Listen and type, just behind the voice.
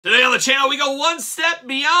channel, we go one step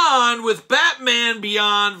beyond with Batman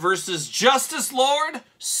Beyond versus Justice Lord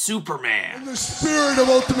Superman. And the spirit of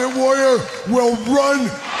Ultimate Warrior will run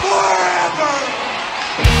forever!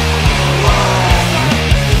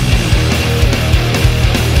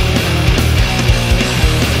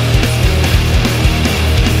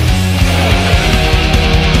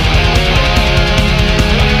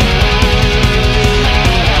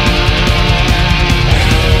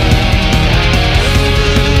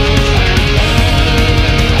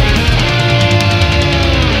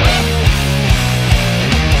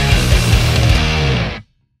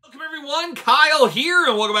 Kyle here,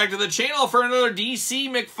 and welcome back to the channel for another DC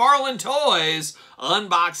McFarlane Toys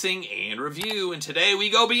unboxing and review. And today we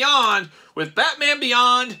go beyond with Batman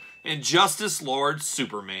Beyond and Justice Lord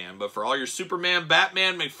Superman. But for all your Superman,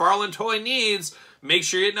 Batman, McFarlane toy needs, make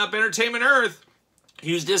sure you're hitting up Entertainment Earth.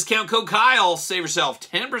 Use discount code Kyle, save yourself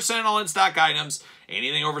 10% on all in-stock items.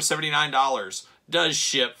 Anything over $79 does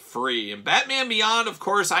ship free. And Batman Beyond, of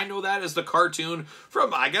course, I know that as the cartoon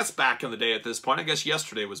from, I guess, back in the day at this point. I guess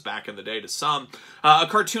yesterday was back in the day to some. A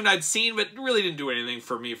cartoon I'd seen, but really didn't do anything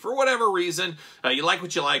for me for whatever reason. You like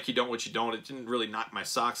what you like, you don't what you don't. It didn't really knock my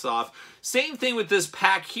socks off. Same thing with this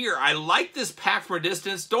pack here. I like this pack from a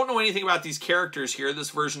distance. Don't know anything about these characters here, this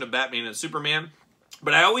version of Batman and Superman.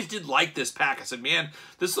 But I always did like this pack. I said, man,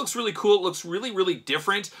 this looks really cool. It looks really, really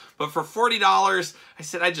different. But for $40, I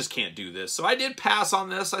said, I just can't do this. So I did pass on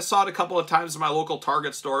this. I saw it a couple of times in my local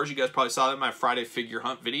Target stores. You guys probably saw it in my Friday figure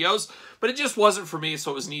hunt videos. But it just wasn't for me, so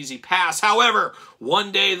it was an easy pass. However,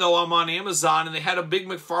 one day, though, I'm on Amazon, and they had a big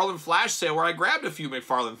McFarlane flash sale where I grabbed a few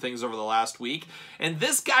McFarlane things over the last week. And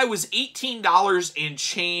this guy was $18 and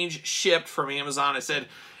change shipped from Amazon. I said,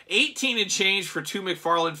 18 and change for two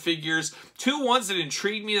McFarlane figures, two ones that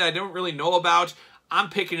intrigued me that I don't really know about. I'm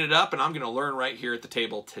picking it up, and I'm going to learn right here at the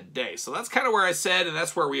table today. So that's kind of where I said, and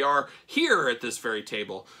that's where we are here at this very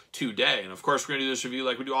table today. And of course, we're going to do this review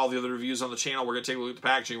like we do all the other reviews on the channel. We're going to take a look at the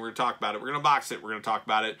packaging. We're going to talk about it. We're going to box it. We're going to talk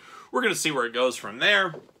about it. We're going to see where it goes from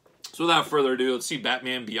there. So without further ado, let's see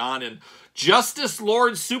Batman Beyond and Justice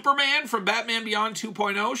Lord Superman from Batman Beyond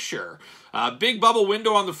 2.0. Sure. Big bubble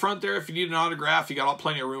window on the front there. If you need an autograph, you got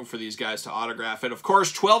plenty of room for these guys to autograph it. Of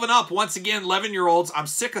course, 12 and up. Once again, 11-year-olds. I'm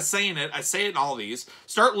sick of saying it. I say it in all these.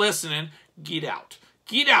 Start listening. Get out.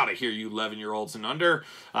 Get out of here, you 11-year-olds and under.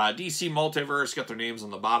 DC Multiverse got their names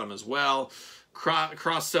on the bottom as well.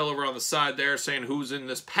 Cross-sell over on the side there saying who's in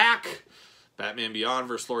this pack. Batman Beyond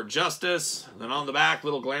versus Lord Justice. And then on the back,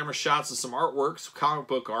 little glamour shots of some artwork, some comic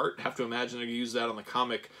book art. Have to imagine they're going to use that on the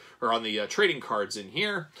comic, or on the trading cards in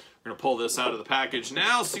here. We're going to pull this out of the package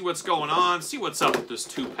now, see what's going on, see what's up with this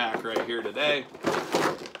two-pack right here today.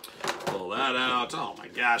 Pull that out. Oh my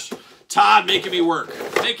gosh. Todd making me work.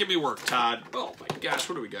 Making me work, Todd. Oh my gosh,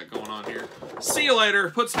 what do we got going on here? See you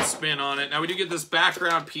later. Put some spin on it. Now we do get this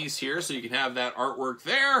background piece here, so you can have that artwork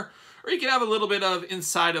there. Or you can have a little bit of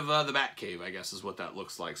inside of the Batcave, I guess is what that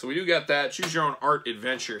looks like. So we do get that. Choose your own art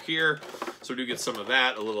adventure here. So we do get some of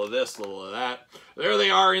that, a little of this, a little of that. There they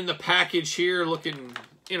are in the package here, looking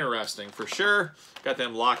interesting for sure. Got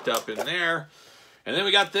them locked up in there. And then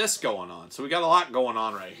we got this going on. So we got a lot going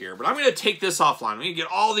on right here. But I'm going to take this offline. We need to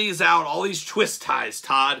get all these out, all these twist ties,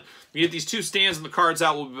 Todd. We get these two stands and the cards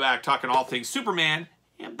out. We'll be back talking all things Superman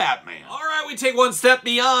and Batman. All right, we take one step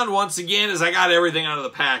beyond once again as I got everything out of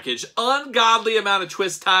the package. Ungodly amount of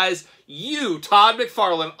twist ties. You, Todd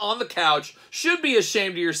McFarlane, on the couch, should be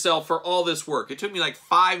ashamed of yourself for all this work. It took me like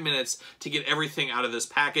 5 minutes to get everything out of this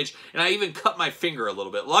package, and I even cut my finger a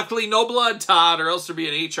little bit. Luckily, no blood, Todd, or else there'd be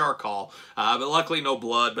an HR call. But luckily, no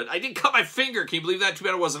blood. But I did cut my finger. Can you believe that? Too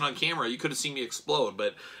bad it wasn't on camera. You could have seen me explode.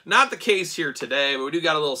 But not the case here today. But we do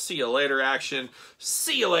got a little see you later action.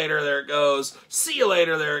 See you later, there it goes. See you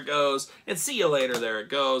later, there it goes. And see you later, there it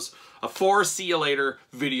goes. A 4 see you later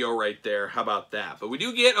video right there. How about that? But we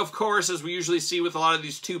do get, of course, as we usually see with a lot of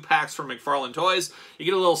these two packs from McFarlane Toys, you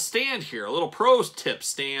get a little stand here, a little pro tip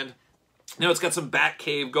stand. Now it's got some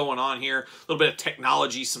Batcave going on here, a little bit of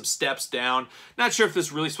technology, some steps down. Not sure if this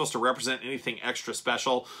is really supposed to represent anything extra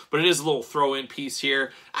special, but it is a little throw-in piece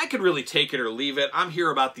here. I could really take it or leave it. I'm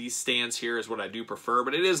here about these stands here is what I do prefer,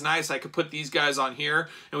 but it is nice. I could put these guys on here,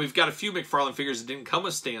 and we've got a few McFarlane figures that didn't come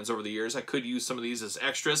with stands over the years. I could use some of these as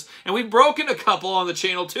extras, and we've broken a couple on the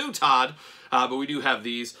channel too, Todd. But we do have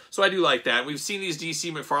these, so I do like that. We've seen these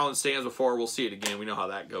DC McFarlane stands before. We'll see it again. We know how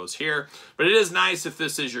that goes here. But it is nice if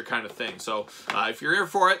this is your kind of thing. So if you're here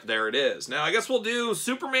for it, there it is. Now, I guess we'll do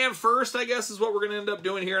Superman first, I guess, is what we're going to end up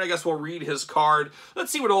doing here. And I guess we'll read his card.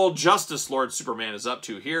 Let's see what old Justice Lord Superman is up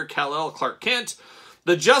to here. Kal-El Clark Kent.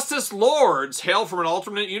 The Justice Lords hail from an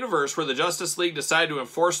alternate universe where the Justice League decided to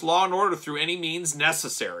enforce law and order through any means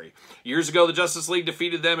necessary. Years ago, the Justice League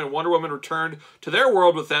defeated them, and Wonder Woman returned to their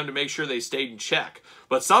world with them to make sure they stayed in check.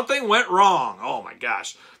 But something went wrong. Oh my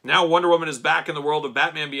gosh. Now Wonder Woman is back in the world of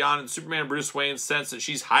Batman Beyond, and Superman Bruce Wayne sense that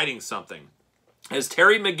she's hiding something. As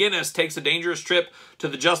Terry McGinnis takes a dangerous trip to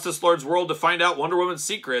the Justice Lord's world to find out Wonder Woman's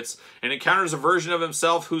secrets and encounters a version of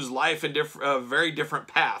himself whose life in a very different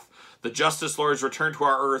path. The Justice Lords return to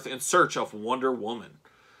our Earth in search of Wonder Woman.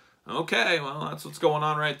 Okay, well, that's what's going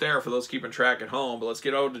on right there for those keeping track at home. But let's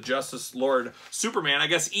get over to Justice Lord Superman. I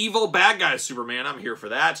guess evil bad guy Superman. I'm here for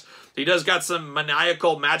that. He does got some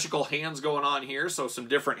maniacal, magical hands going on here, so some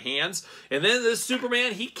different hands. And then this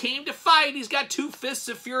Superman, he came to fight. He's got 2 fists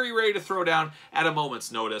of fury ready to throw down at a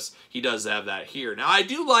moment's notice. He does have that here. Now, I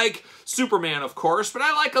do like Superman, of course, but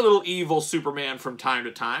I like a little evil Superman from time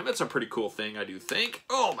to time. It's a pretty cool thing, I do think.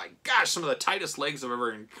 Oh my gosh, some of the tightest legs I've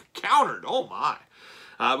ever encountered. Oh my.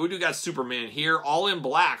 We do got Superman here, all in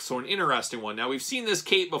black, so an interesting one. Now, we've seen this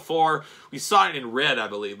cape before. We saw it in red, I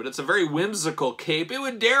believe, but it's a very whimsical cape. It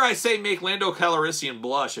would, dare I say, make Lando Calrissian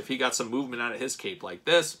blush if he got some movement out of his cape like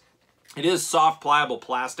this. It is soft, pliable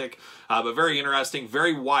plastic, but very interesting,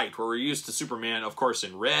 very white, where we're used to Superman, of course,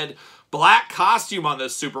 in red. Black costume on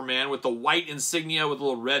this Superman with the white insignia with a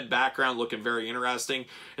little red background looking very interesting.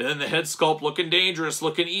 And then the head sculpt looking dangerous,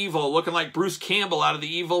 looking evil, looking like Bruce Campbell out of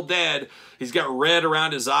The Evil Dead. He's got red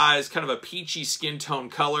around his eyes, kind of a peachy skin tone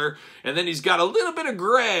color. And then he's got a little bit of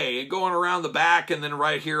gray going around the back and then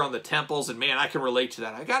right here on the temples. And man, I can relate to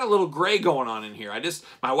that. I got a little gray going on in here.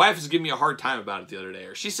 My wife was giving me a hard time about it the other day.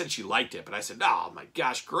 Or she said she liked it, but I said, oh my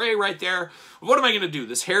gosh, gray right there. What am I going to do?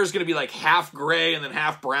 This hair is going to be like half gray and then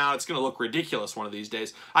half brown. It's going to look ridiculous one of these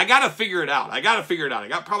days. I got to figure it out. I got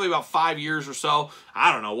probably about 5 years or so.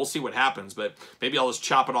 I don't know. We'll see what happens, but maybe I'll just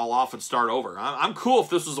chop it all off and start over. I'm cool if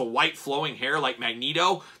this was a white flowing hair like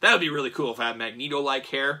Magneto. That would be really cool if I had Magneto-like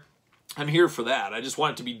hair. I'm here for that. I just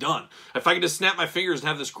want it to be done. If I could just snap my fingers and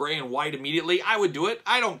have this gray and white immediately, I would do it.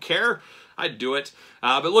 I don't care. I'd do it.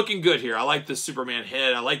 But looking good here. I like this Superman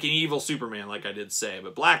head. I like an evil Superman, like I did say.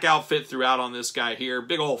 But black outfit throughout on this guy here.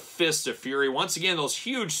 Big old fist of fury. Once again, those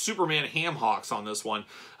huge Superman ham hocks on this one.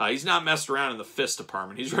 He's not messed around in the fist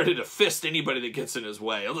department. He's ready to fist anybody that gets in his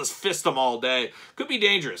way. He'll just fist them all day. Could be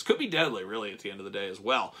dangerous. Could be deadly, really, at the end of the day as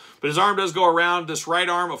well. But his arm does go around. This right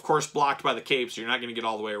arm, of course, blocked by the cape, so you're not going to get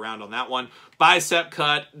all the way around on that one. Bicep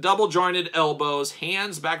cut. Double-jointed elbows.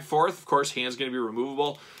 Hands back and forth. Of course, hands going to be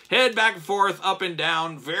removable. Head back and forth, up and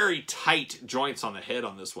down. Very tight joints on the head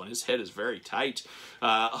on this one. His head is very tight.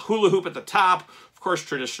 Hula hoop at the top. Of course,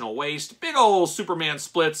 traditional waist. Big old Superman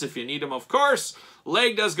splits if you need them, of course.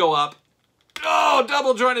 Leg does go up. Oh,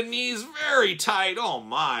 double jointed knees. Very tight. Oh,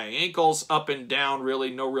 my. Ankles up and down,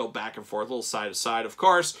 really. No real back and forth. A little side to side, of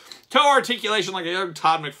course. Toe articulation like a young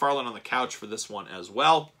Todd McFarlane on the couch for this one as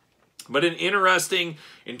well. But an interesting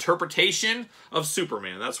interpretation of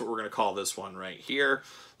Superman. That's what we're going to call this one right here.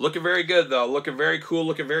 Looking very good, though. Looking very cool.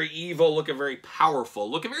 Looking very evil. Looking very powerful.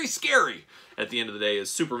 Looking very scary at the end of the day is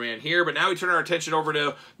Superman here. But now we turn our attention over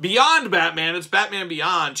to Beyond Batman. It's Batman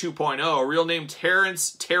Beyond 2.0. Real name Terry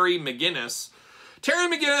McGinnis. Terry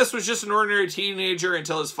McGinnis was just an ordinary teenager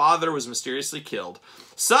until his father was mysteriously killed.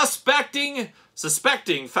 Suspecting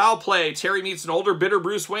foul play, Terry meets an older, bitter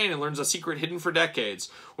Bruce Wayne and learns a secret hidden for decades.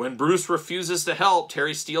 When Bruce refuses to help,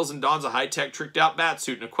 Terry steals and dons a high-tech, tricked-out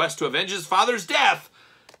batsuit in a quest to avenge his father's death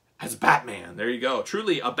as Batman. There you go.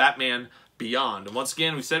 Truly a Batman Beyond. And once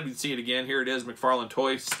again, we said we'd see it again. Here it is, McFarlane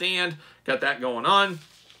toy stand. Got that going on.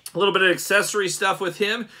 A little bit of accessory stuff with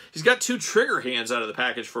him. He's got 2 trigger hands out of the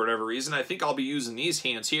package for whatever reason. I think I'll be using these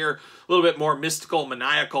hands here. A little bit more mystical,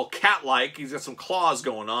 maniacal, cat-like. He's got some claws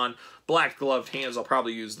going on. Black gloved hands, I'll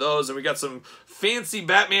probably use those. And we got some fancy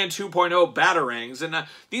Batman 2.0 batarangs. And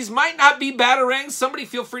these might not be batarangs. Somebody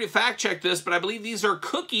feel free to fact check this, but I believe these are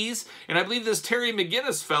cookies. And I believe this Terry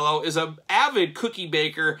McGinnis fellow is an avid cookie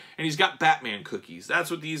baker, and he's got Batman cookies.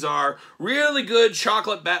 That's what these are. Really good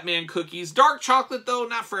chocolate Batman cookies. Dark chocolate, though,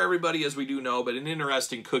 not for everybody, as we do know, but an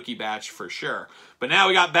interesting cookie batch for sure. But now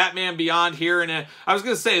we got Batman Beyond here, and I was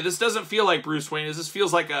going to say, this doesn't feel like Bruce Wayne. This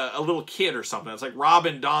feels like a little kid or something. It's like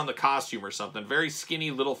Robin donned the costume or something. Very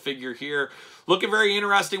skinny little figure here. Looking very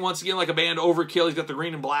interesting, once again, like a band Overkill. He's got the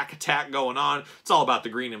green and black attack going on. It's all about the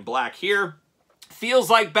green and black here.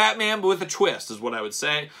 Feels like Batman, but with a twist, is what I would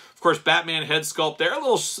say. Of course, Batman head sculpt there. A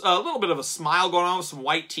little bit of a smile going on with some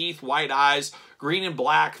white teeth, white eyes, green and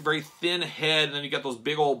black, very thin head, and then you got those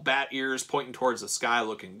big old bat ears pointing towards the sky,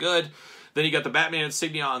 looking good. Then you got the Batman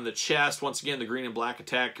insignia on the chest. Once again, the green and black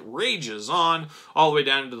attack rages on all the way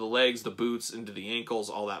down into the legs, the boots, into the ankles,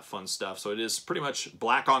 all that fun stuff. So it is pretty much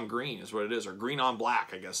black on green is what it is, or green on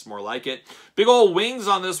black, I guess, more like it. Big old wings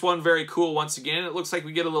on this one, very cool once again. It looks like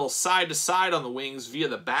we get a little side to side on the wings via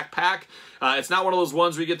the backpack. It's not one of those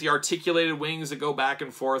ones where you get the articulated wings that go back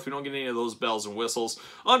and forth. We don't get any of those bells and whistles,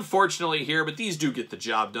 unfortunately, here, but these do get the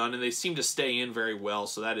job done, and they seem to stay in very well,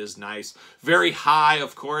 so that is nice. Very high,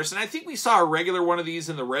 of course, and I think we saw a regular one of these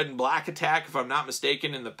in the red and black attack, if I'm not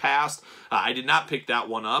mistaken, in the past. I did not pick that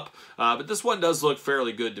one up, but this one does look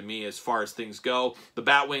fairly good to me as far as things go. The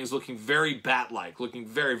bat wings looking very bat-like, looking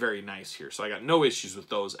very, very nice here, so I got no issues with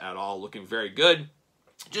those at all, looking very good.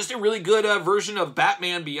 Just a really good version of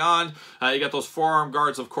Batman Beyond. You got those forearm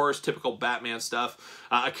guards, of course, typical Batman stuff.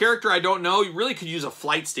 A character I don't know, you really could use a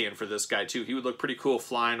flight stand for this guy, too. He would look pretty cool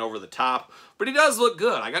flying over the top, but he does look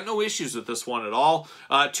good. I got no issues with this one at all.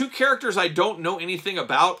 Two characters I don't know anything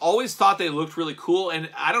about. Always thought they looked really cool, and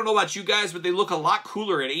I don't know about you guys, but they look a lot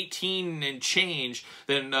cooler at $18 and change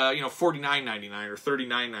than, you know, $49.99 or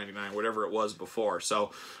 $39.99, whatever it was before.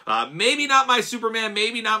 So maybe not my Superman,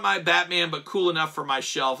 maybe not my Batman, but cool enough for my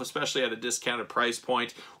shelf, especially at a discounted price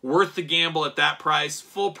point. Worth the gamble at that price.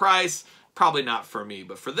 Full price, probably not for me.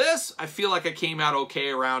 But for this, I feel like I came out okay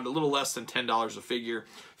around a little less than $10 a figure.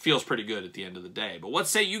 Feels pretty good at the end of the day. But what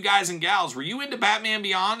say you guys and gals? Were you into Batman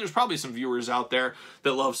Beyond? There's probably some viewers out there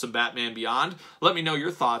that love some Batman Beyond. Let me know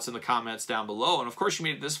your thoughts in the comments down below. And of course, you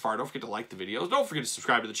made it this far. Don't forget to like the videos. Don't forget to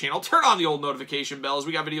subscribe to the channel. Turn on the old notification bells.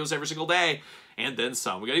 We got videos every single day and then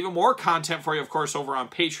some. We got even more content for you, of course, over on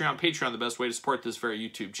Patreon. Patreon, the best way to support this very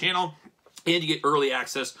YouTube channel. And you get early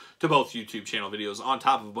access to both YouTube channel videos on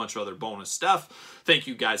top of a bunch of other bonus stuff. Thank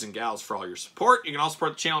you guys and gals for all your support. You can also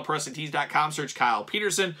support the channel at PreslingTees.com. Search Kyle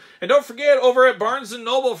Peterson. And don't forget, over at Barnes &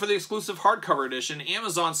 Noble for the exclusive hardcover edition,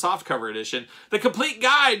 Amazon softcover edition, the complete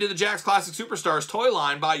guide to the Jakks Classic Superstars toy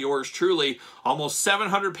line by yours truly. Almost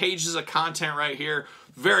 700 pages of content right here.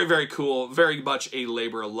 Very, very cool. Very much a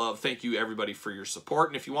labor of love. Thank you, everybody, for your support.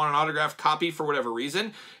 And if you want an autographed copy for whatever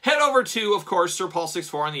reason, head over to, of course,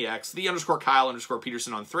 SirPaul64 on the X,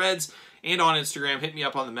 _Kyle_Peterson on Threads, and on Instagram. Hit me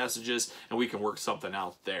up on the messages, and we can work something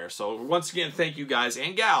out there. So, once again, thank you guys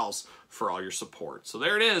and gals for all your support. So,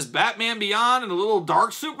 there it is. Batman Beyond and a little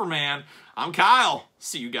dark Superman. I'm Kyle.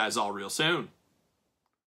 See you guys all real soon.